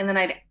advice?" And then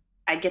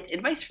I'd get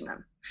advice from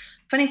them.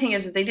 Funny thing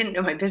is they didn't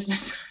know my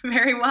business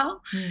very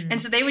well,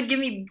 and so they would give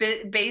me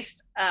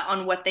based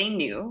on what they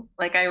knew.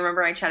 Like I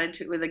remember I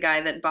chatted with a guy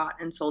that bought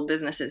and sold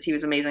businesses. He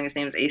was amazing. His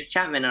name was Ace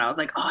Chapman, and I was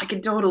like, "Oh, I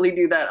could totally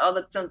do that. Oh,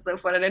 that sounds so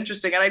fun and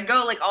interesting." And I'd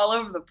go like all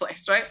over the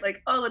place, right?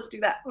 Like, "Oh, let's do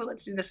that. Oh,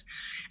 let's do this,"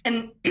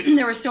 and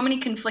there were so many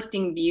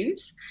conflicting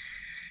views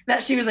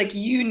that she was like,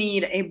 "You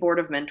need a board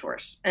of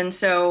mentors." And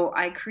so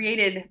I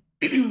created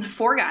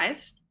 4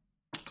 guys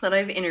that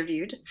I've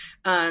interviewed,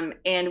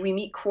 and we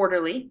meet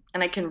quarterly,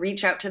 and I can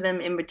reach out to them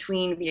in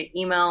between via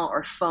email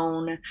or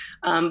phone,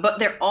 but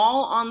they're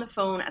all on the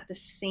phone at the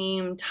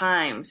same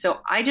time.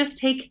 So I just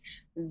take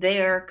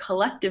their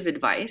collective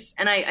advice,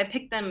 and I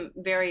picked them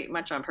very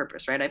much on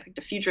purpose, right? I picked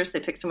a futurist. I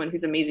picked someone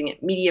who's amazing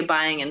at media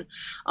buying and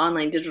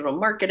online digital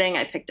marketing.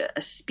 I picked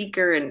a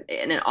speaker and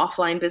an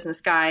offline business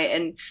guy.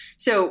 And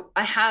so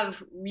I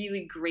have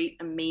really great,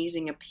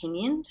 amazing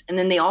opinions, and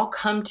then they all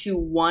come to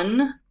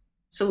one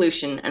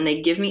solution, and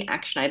they give me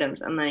action items,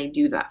 and then I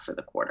do that for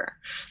the quarter.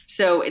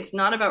 So it's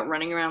not about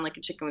running around like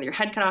a chicken with your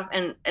head cut off.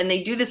 And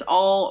they do this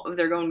all of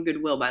their own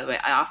goodwill, by the way.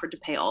 I offered to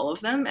pay all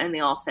of them, and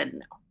they all said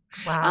no.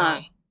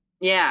 Wow.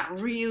 Yeah,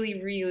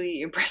 really,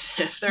 really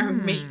impressive. They're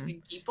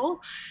amazing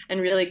people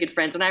and really good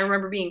friends. And I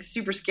remember being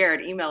super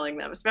scared emailing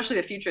them, especially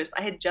the futurist.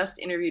 I had just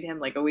interviewed him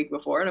like a week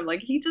before, and I'm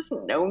like, he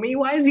doesn't know me.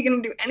 Why is he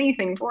going to do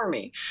anything for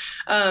me?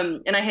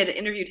 And I had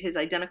interviewed his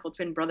identical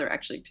twin brother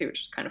actually too,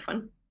 which is kind of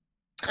fun.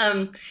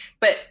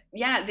 But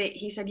yeah,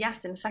 he said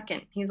yes in a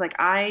second. He's like,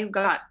 I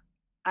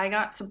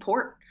got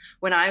support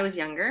when I was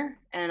younger,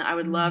 and I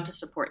would love to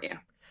support you.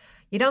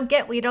 You don't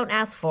get what you don't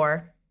ask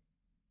for.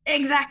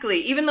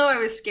 Exactly. Even though I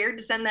was scared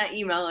to send that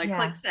email, I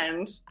clicked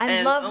send.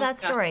 I love that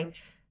story.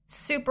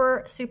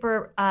 Super,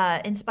 super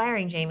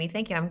inspiring, Jamie.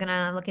 Thank you. I'm going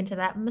to look into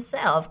that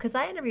myself, because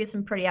I interview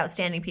some pretty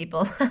outstanding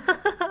people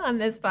on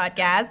this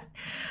podcast.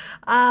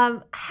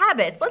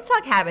 Habits. Let's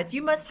talk habits.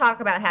 You must talk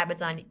about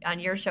habits on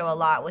your show a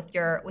lot with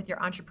your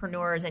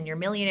entrepreneurs and your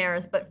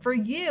millionaires. But for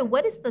you,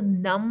 what is the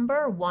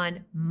number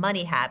one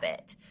money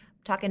habit?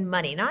 I'm talking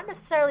money, not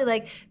necessarily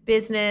like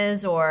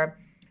business or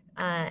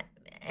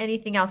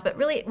anything else, but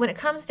really when it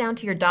comes down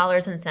to your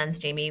dollars and cents,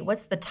 Jamie,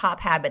 what's the top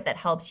habit that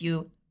helps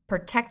you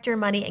protect your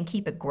money and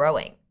keep it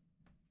growing?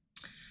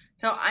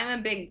 So I'm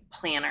a big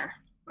planner.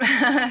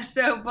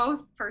 So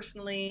both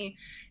personally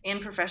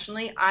and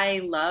professionally,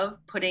 I love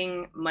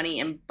putting money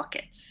in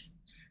buckets,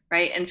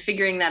 right? And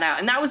figuring that out.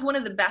 And that was one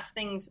of the best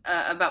things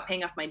about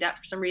paying off my debt.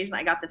 For some reason,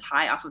 I got this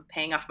high off of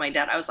paying off my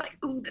debt. I was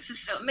like, ooh, this is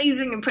so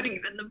amazing, and putting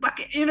it in the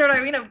bucket. You know what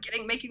I mean? I'm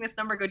making this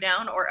number go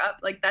down or up,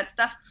 like that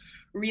stuff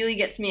really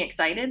gets me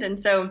excited. And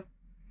so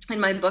in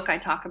my book, I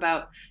talk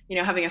about,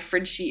 having a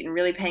fridge sheet and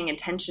really paying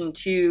attention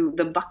to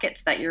the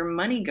buckets that your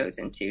money goes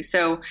into.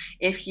 So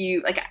if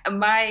you like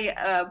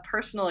my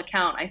personal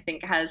account, I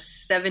think has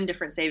 7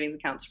 different savings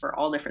accounts for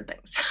all different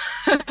things.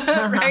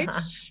 Right.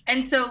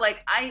 And so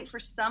for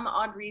some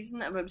odd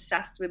reason, I'm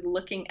obsessed with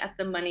looking at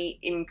the money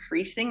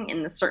increasing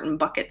in the certain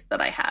buckets that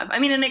I have. I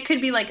mean, and it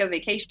could be like a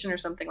vacation or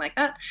something like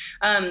that.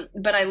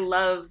 But I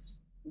love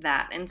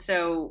that. And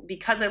so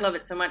because I love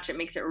it so much, it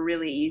makes it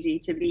really easy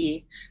to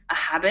be a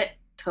habit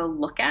to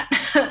look at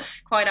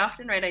quite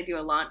often, right? I do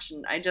a launch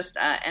and I just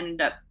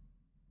ended up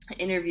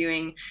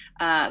interviewing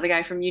the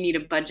guy from You Need a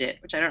Budget,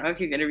 which I don't know if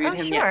you've interviewed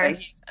him yet, but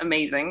he's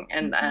amazing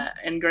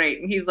and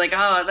great. And he's like,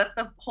 oh, that's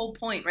the whole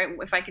point, right?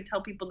 If I could tell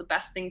people the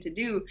best thing to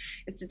do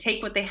is to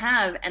take what they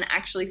have and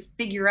actually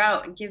figure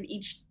out and give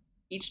each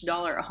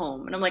dollar a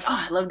home. And I'm like,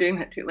 oh, I love doing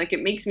that too. Like,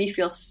 it makes me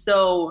feel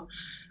so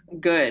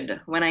good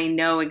when I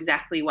know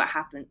exactly what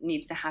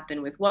needs to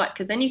happen with what,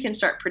 because then you can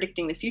start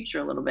predicting the future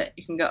a little bit.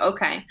 You can go,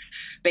 okay,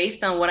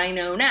 based on what I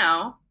know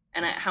now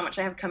and how much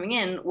I have coming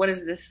in, what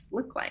does this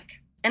look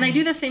like? And I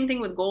do the same thing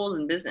with goals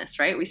in business,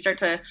 right? We start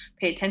to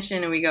pay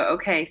attention and we go,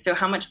 okay, so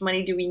how much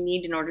money do we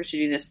need in order to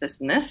do this,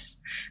 this, and this?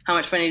 How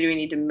much money do we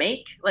need to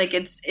make? Like,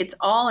 it's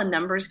all a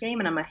numbers game.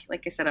 And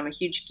like I said, I'm a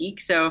huge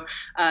geek. So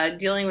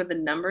dealing with the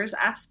numbers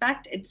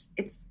aspect, it's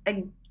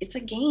a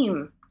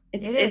game.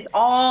 It's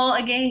all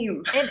a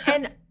game.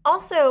 And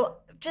also,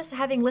 just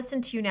having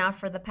listened to you now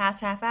for the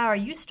past half hour,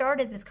 you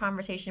started this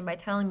conversation by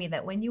telling me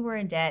that when you were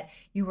in debt,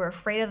 you were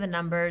afraid of the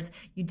numbers.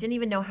 You didn't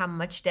even know how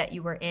much debt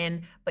you were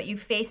in, but you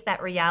faced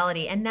that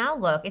reality. And now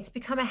look, it's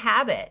become a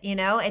habit,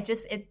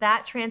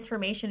 that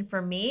transformation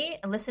for me,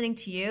 listening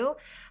to you,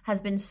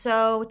 has been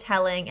so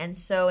telling and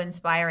so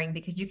inspiring,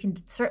 because you can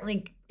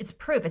certainly, it's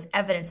proof, it's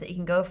evidence that you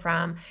can go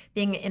from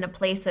being in a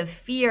place of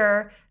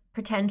fear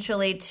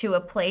potentially to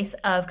a place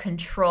of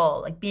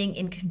control, like being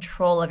in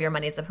control of your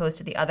money as opposed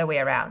to the other way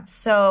around.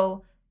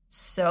 So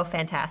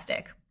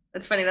fantastic.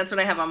 That's funny. That's what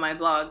I have on my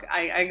blog.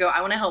 I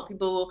want to help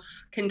people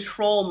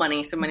control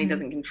money so money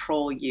doesn't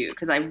control you,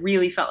 because I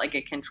really felt like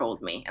it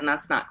controlled me, and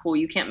that's not cool.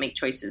 You can't make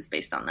choices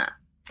based on that.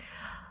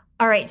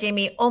 All right,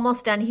 Jamie,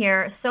 almost done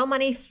here. So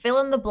money,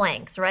 fill in the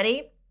blanks.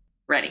 Ready?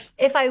 Ready.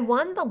 If I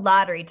won the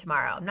lottery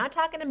tomorrow, I'm not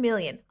talking $1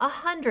 million,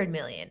 $100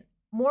 million,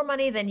 more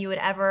money than you would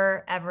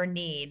ever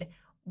need,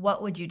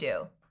 what would you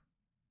do?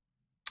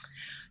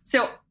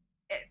 So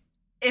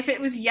if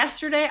it was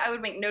yesterday, I would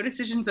make no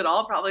decisions at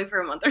all, probably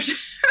for a month or two.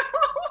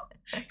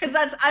 Because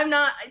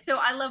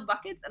I love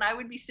buckets, and I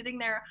would be sitting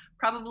there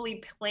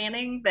probably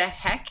planning the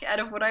heck out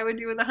of what I would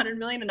do with 100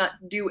 million and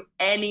not do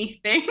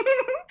anything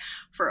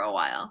for a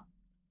while.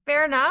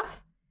 Fair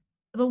enough.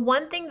 The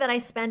one thing that I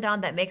spend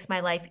on that makes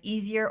my life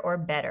easier or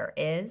better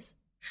is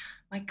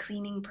my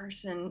cleaning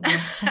person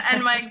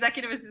and my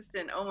executive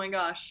assistant. Oh my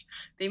gosh.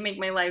 They make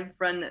my life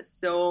run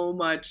so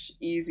much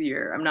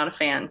easier. I'm not a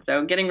fan.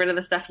 So getting rid of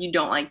the stuff you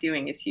don't like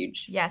doing is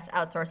huge. Yes,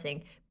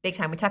 outsourcing. Big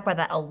time. We talk about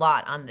that a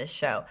lot on this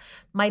show.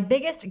 My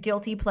biggest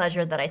guilty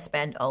pleasure that I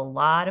spend a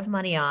lot of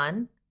money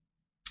on,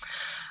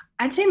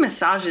 I'd say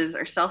massages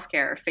or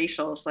self-care or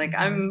facials. Like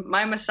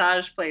my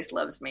massage place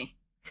loves me.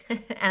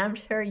 And I'm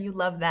sure you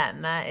love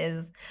them. That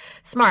is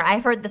smart.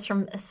 I've heard this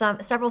from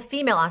several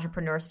female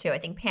entrepreneurs too. I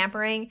think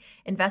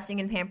investing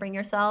in pampering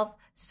yourself,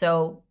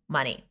 so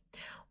money.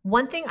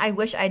 One thing I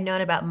wish I'd known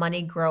about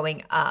money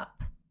growing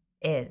up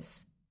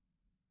is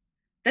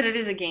that it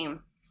is a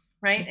game,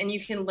 right? And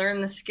you can learn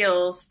the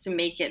skills to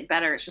make it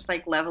better. It's just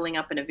like leveling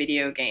up in a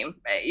video game.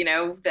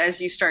 As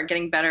you start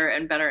getting better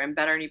and better and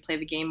better, and you play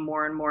the game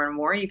more and more and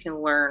more, you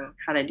can learn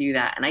how to do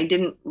that. And I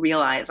didn't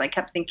realize, I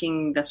kept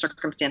thinking the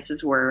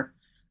circumstances were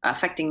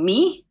affecting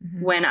me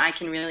when I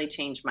can really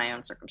change my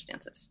own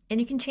circumstances. And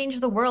you can change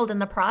the world in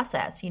the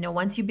process.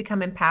 Once you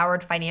become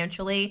empowered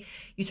financially,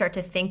 you start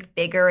to think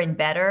bigger and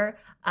better.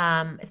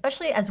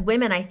 Especially as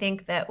women, I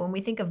think that when we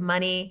think of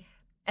money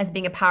as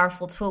being a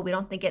powerful tool, we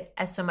don't think it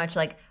as so much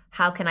like,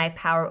 how can I have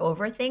power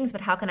over things, but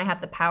how can I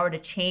have the power to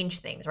change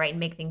things, right? And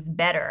make things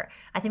better.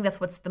 I think that's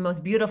what's the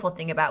most beautiful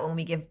thing about when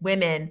we give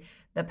women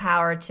the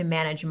power to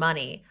manage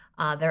money,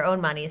 their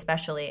own money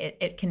especially.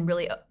 It can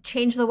really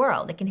change the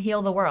world. It can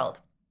heal the world.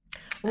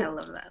 I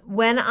love that.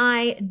 When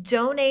I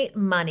donate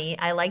money,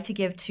 I like to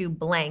give to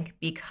blank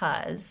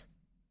because...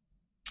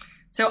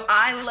 So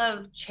I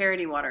love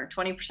Charity Water.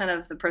 20%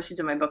 of the proceeds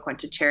of my book went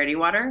to Charity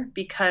Water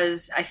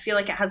because I feel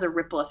like it has a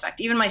ripple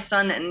effect. Even my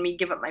son and me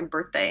give up my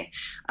birthday,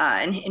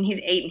 and he's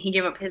 8, and he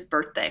gave up his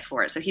birthday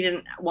for it. So he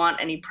didn't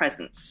want any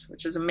presents,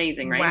 which is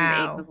amazing, right? Wow.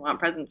 He's 8, doesn't want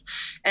presents.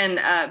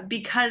 And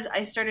because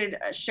I started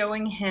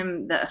showing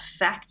him the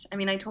effect,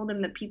 I told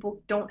him that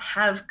people don't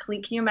have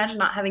clean. Can you imagine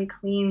not having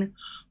clean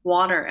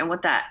water and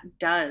what that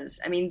does?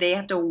 They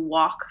have to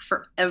walk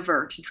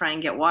forever to try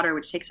and get water,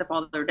 which takes up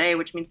all their day,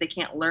 which means they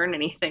can't learn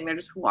anything. They're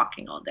just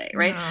walking all day,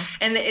 right? Yeah.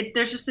 And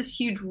there's just this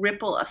huge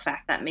ripple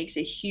effect that makes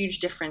a huge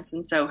difference.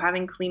 And so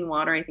having clean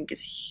water, I think,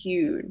 is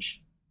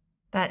huge.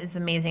 That is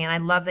amazing. And I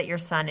love that your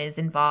son is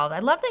involved. I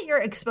love that you're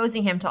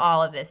exposing him to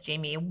all of this,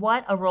 Jamie.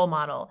 What a role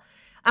model.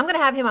 I'm going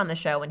to have him on the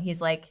show when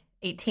he's like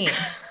 18.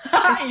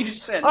 You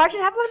should. Or I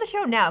should have him on the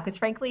show now because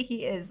frankly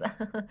he is,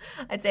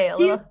 I'd say a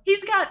little.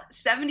 He's got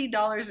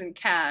 $70 in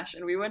cash,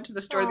 and we went to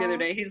the store the other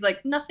day. He's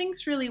like,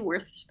 nothing's really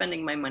worth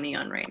spending my money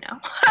on right now.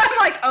 I'm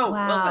like, oh,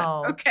 Wow.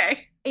 well then,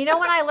 okay. You know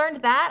when I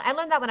learned that? I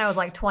learned that when I was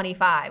like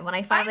 25, when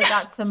I finally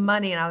got some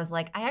money and I was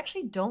like, I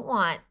actually don't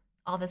want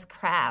all this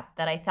crap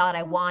that I thought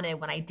I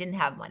wanted when I didn't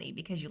have money,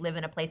 because you live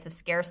in a place of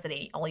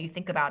scarcity. All you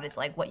think about is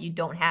like what you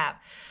don't have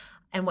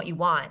and what you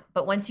want.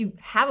 But once you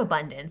have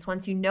abundance,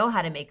 once you know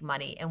how to make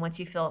money, and once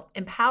you feel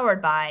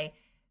empowered by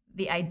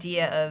the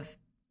idea of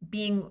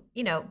being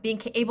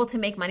able to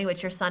make money,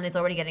 which your son is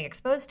already getting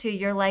exposed to,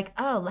 you're like,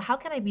 oh, how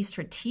can I be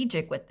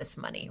strategic with this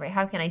money, right?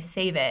 How can I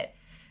save it?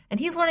 And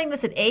he's learning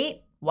this at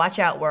 8. Watch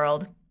out,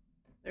 world.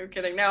 No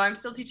kidding. No, I'm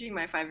still teaching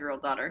my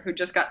 5-year-old daughter, who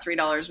just got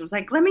 $3 and was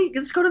like,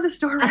 let's go to the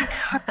store right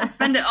now.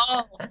 Spend it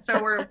all.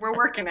 So we're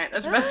working it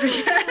as best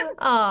we can.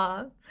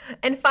 Aw.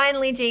 And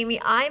finally,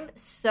 Jamie, I'm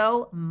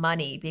so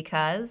money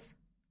because...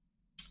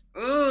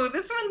 Ooh,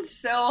 this one's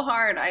so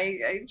hard.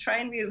 I try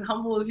and be as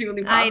humble as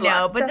humanly possible. I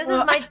know, but this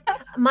is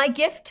my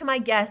gift to my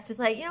guests is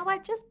like, you know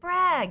what? Just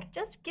brag.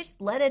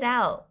 Just let it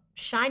out.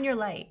 Shine your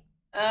light.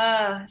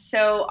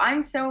 So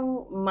I'm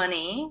so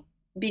money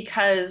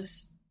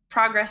because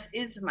progress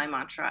is my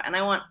mantra, and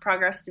I want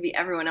progress to be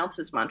everyone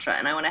else's mantra,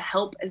 and I want to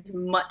help as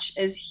much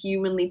as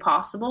humanly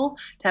possible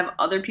to have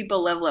other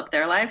people level up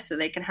their lives so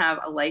they can have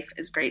a life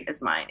as great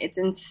as mine. It's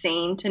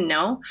insane to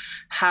know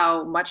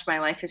how much my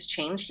life has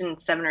changed in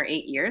 7 or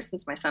 8 years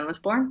since my son was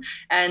born,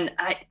 and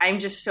I'm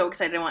just so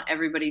excited. I want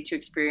everybody to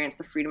experience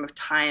the freedom of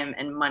time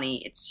and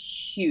money.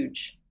 It's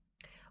huge.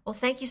 Well,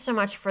 thank you so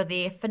much for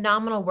the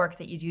phenomenal work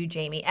that you do,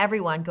 Jamie.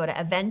 Everyone, go to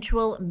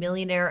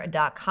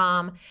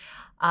eventualmillionaire.com.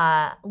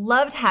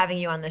 Loved having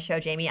you on the show,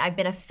 Jamie. I've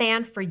been a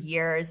fan for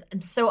years.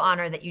 I'm so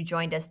honored that you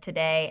joined us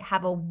today.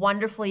 Have a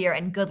wonderful year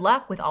and good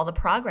luck with all the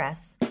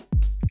progress.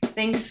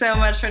 Thanks so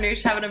much,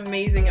 Farnoosh. Have an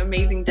amazing,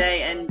 amazing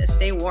day and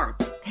stay warm.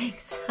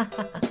 Thanks.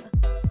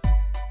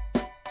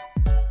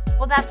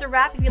 Well, that's a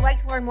wrap. If you'd like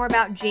to learn more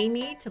about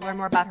Jamie, to learn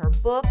more about her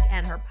book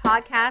and her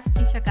podcast,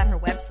 please check out her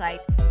website,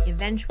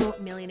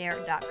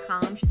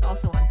 eventualmillionaire.com. She's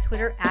also on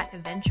Twitter at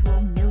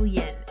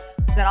eventualmillion.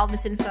 We've got all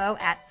this info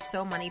at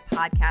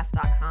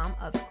SoMoneyPodcast.com,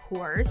 of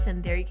course,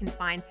 and there you can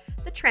find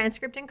the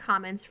transcript and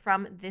comments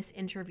from this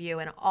interview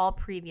and all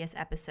previous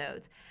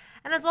episodes.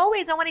 And as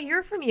always, I want to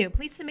hear from you.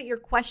 Please submit your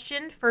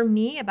question for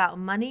me about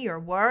money or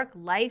work,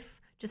 life.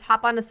 Just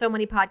hop on to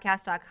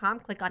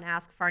SoMoneyPodcast.com, click on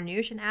Ask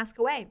Farnoosh, and ask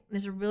away.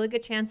 There's a really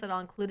good chance that I'll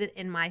include it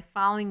in my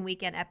following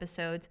weekend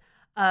episodes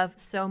of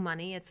So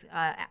Money. It's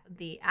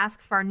the Ask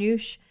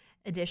Farnoosh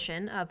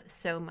edition of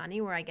So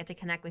Money, where I get to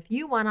connect with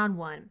you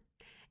one-on-one.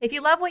 If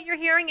you love what you're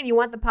hearing and you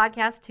want the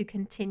podcast to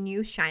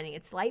continue shining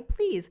its light,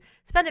 please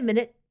spend a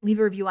minute, leave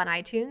a review on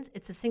iTunes.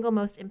 It's the single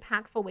most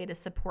impactful way to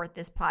support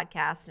this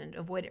podcast and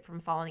avoid it from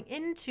falling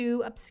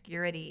into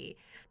obscurity.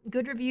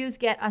 Good reviews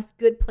get us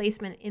good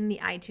placement in the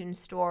iTunes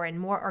store and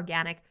more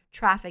organic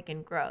traffic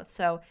and growth.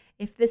 So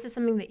if this is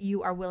something that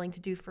you are willing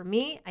to do for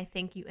me, I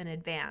thank you in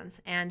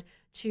advance. And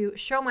to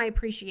show my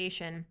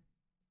appreciation,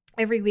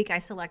 every week I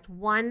select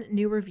one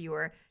new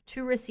reviewer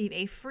to receive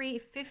a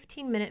free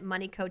 15-minute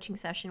money coaching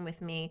session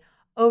with me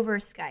over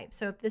Skype.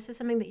 So if this is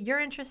something that you're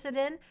interested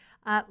in,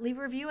 leave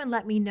a review and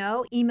let me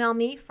know. Email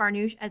me,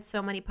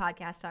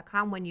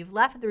 farnoosh@somoneypodcast.com, when you've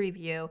left the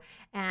review,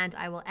 and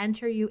I will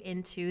enter you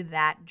into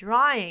that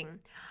drawing.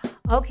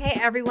 Okay,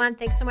 everyone,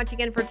 thanks so much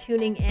again for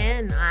tuning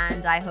in,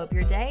 and I hope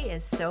your day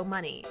is so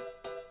money.